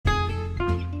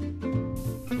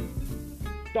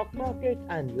Stock market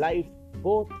and life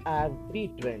both have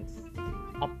three trends: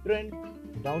 uptrend,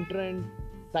 downtrend,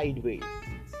 sideways.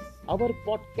 Our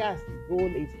podcast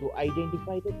goal is to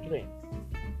identify the trends.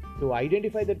 To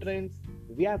identify the trends,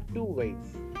 we have two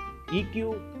ways: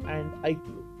 EQ and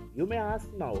IQ. You may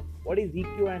ask now, what is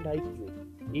EQ and IQ?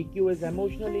 EQ is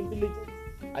emotional intelligence,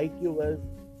 IQ is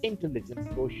intelligence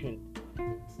quotient.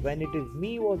 When it is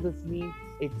me versus me,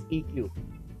 it's EQ.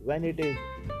 When it is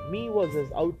me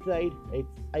versus outside,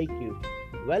 it's IQ.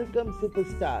 Welcome,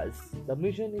 superstars. The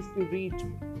mission is to reach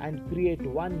and create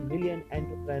 1 million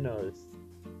entrepreneurs.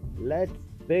 Let's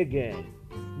begin.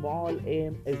 Small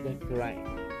aim isn't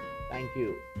crime. Thank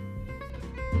you.